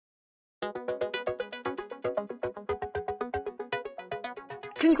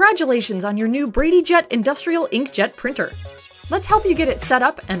Congratulations on your new BradyJet Industrial Inkjet printer. Let's help you get it set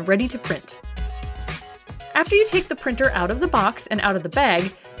up and ready to print. After you take the printer out of the box and out of the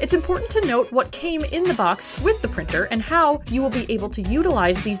bag, it's important to note what came in the box with the printer and how you will be able to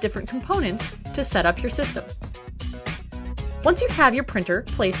utilize these different components to set up your system. Once you have your printer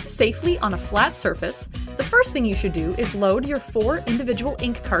placed safely on a flat surface, the first thing you should do is load your 4 individual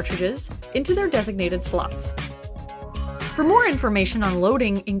ink cartridges into their designated slots. For more information on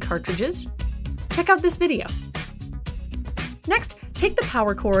loading ink cartridges, check out this video. Next, take the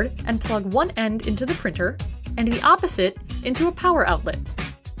power cord and plug one end into the printer and the opposite into a power outlet.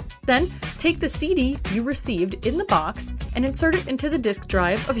 Then, take the CD you received in the box and insert it into the disk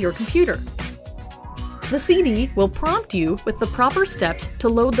drive of your computer. The CD will prompt you with the proper steps to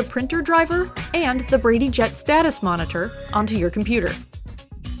load the printer driver and the BradyJet status monitor onto your computer.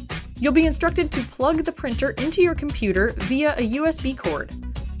 You'll be instructed to plug the printer into your computer via a USB cord.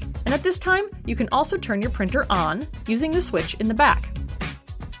 And at this time, you can also turn your printer on using the switch in the back.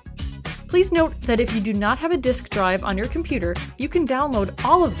 Please note that if you do not have a disk drive on your computer, you can download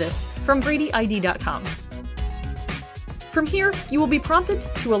all of this from BradyID.com. From here, you will be prompted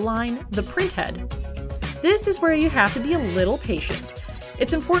to align the print head. This is where you have to be a little patient.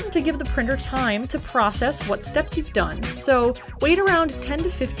 It's important to give the printer time to process what steps you've done, so wait around 10 to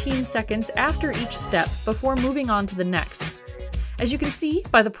 15 seconds after each step before moving on to the next. As you can see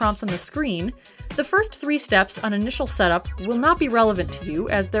by the prompts on the screen, the first 3 steps on initial setup will not be relevant to you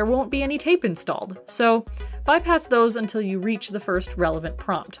as there won't be any tape installed, so bypass those until you reach the first relevant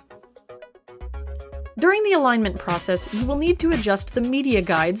prompt. During the alignment process, you will need to adjust the media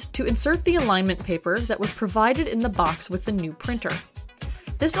guides to insert the alignment paper that was provided in the box with the new printer.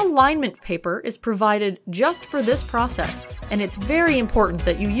 This alignment paper is provided just for this process, and it's very important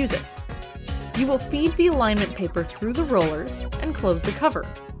that you use it. You will feed the alignment paper through the rollers and close the cover.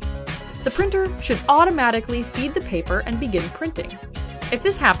 The printer should automatically feed the paper and begin printing. If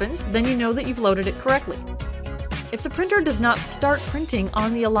this happens, then you know that you've loaded it correctly. If the printer does not start printing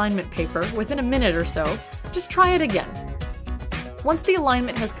on the alignment paper within a minute or so, just try it again. Once the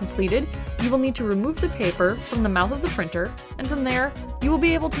alignment has completed, you will need to remove the paper from the mouth of the printer, and from there, you will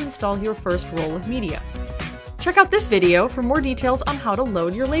be able to install your first roll of media. Check out this video for more details on how to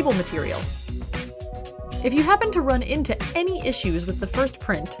load your label material. If you happen to run into any issues with the first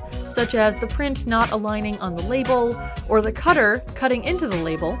print, such as the print not aligning on the label or the cutter cutting into the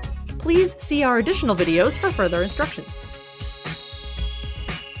label, please see our additional videos for further instructions.